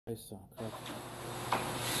I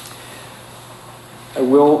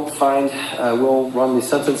will run the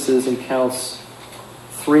sentences in counts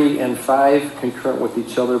 3 and 5 concurrent with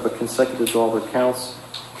each other but consecutive to all their counts.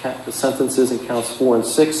 The sentences in counts 4 and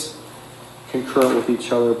 6 concurrent with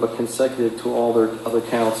each other but consecutive to all their other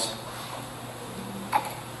counts.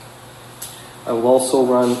 I will also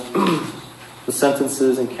run the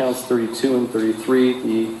sentences in counts 32 and 33,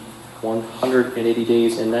 the 180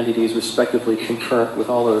 days and 90 days respectively, concurrent with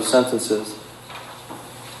all other sentences.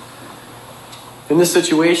 In this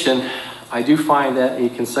situation, I do find that a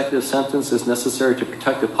consecutive sentence is necessary to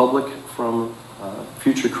protect the public from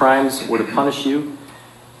future crimes or to punish you,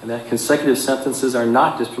 and that consecutive sentences are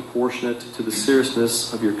not disproportionate to the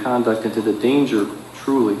seriousness of your conduct and to the danger,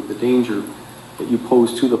 truly, the danger that you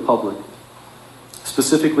pose to the public.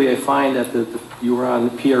 Specifically, I find that you were on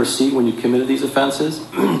PRC when you committed these offenses.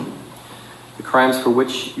 The crimes for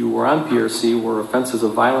which you were on PRC were offenses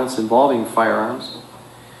of violence involving firearms,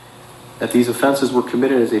 that these offenses were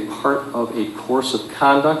committed as a part of a course of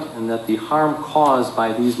conduct, and that the harm caused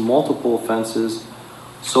by these multiple offenses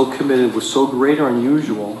so committed was so great or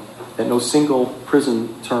unusual that no single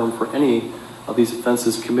prison term for any of these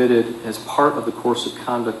offenses committed as part of the course of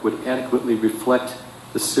conduct would adequately reflect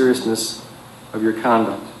the seriousness of your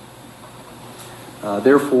conduct.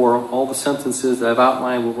 Therefore, all the sentences that I've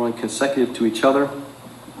outlined will run consecutive to each other.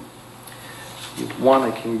 One,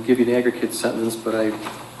 I can give you the aggregate sentence, but I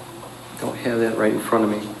don't have that right in front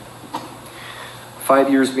of me.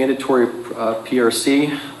 5 years mandatory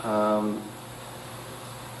PRC.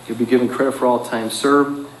 You'll be given credit for all time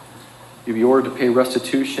served. You'll be ordered to pay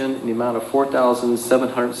restitution in the amount of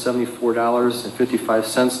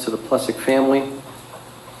 $4,774.55 to the Plesec family,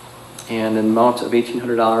 and an amount of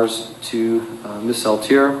 $1,800 to Ms.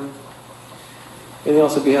 Altier. Anything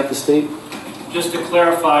else on behalf of the state? Just to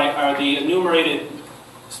clarify, are the enumerated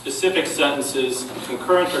specific sentences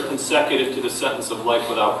concurrent or consecutive to the sentence of life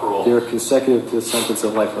without parole? They're consecutive to the sentence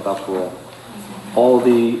of life without parole. All of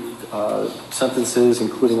the sentences,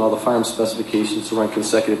 including all the firearm specifications, to run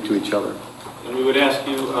consecutive to each other. And we would ask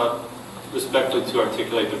you respectfully to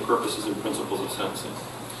articulate the purposes and principles of sentencing.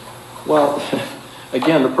 Well,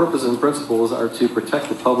 again, the purposes and principles are to protect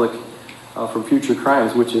the public from future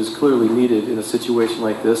crimes, which is clearly needed in a situation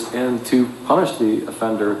like this, and to punish the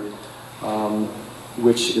offender,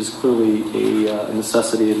 which is clearly a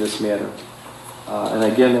necessity in this matter. And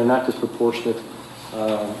again, they're not disproportionate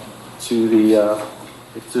to the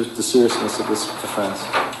seriousness of this offense.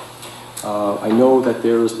 I know that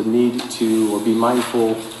there is the need to, or be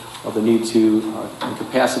mindful of the need to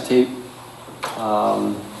incapacitate.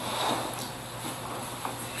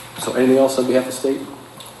 So anything else on behalf of the state?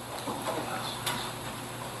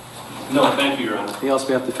 No, thank you, Your Honor. Anything else on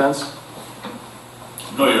behalf of defense?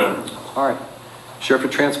 No, Your Honor. All right. Sheriff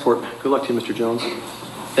of Transport, good luck to you, Mr. Jones.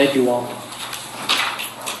 Thank you all.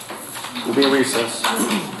 We'll be in recess.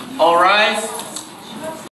 All rise.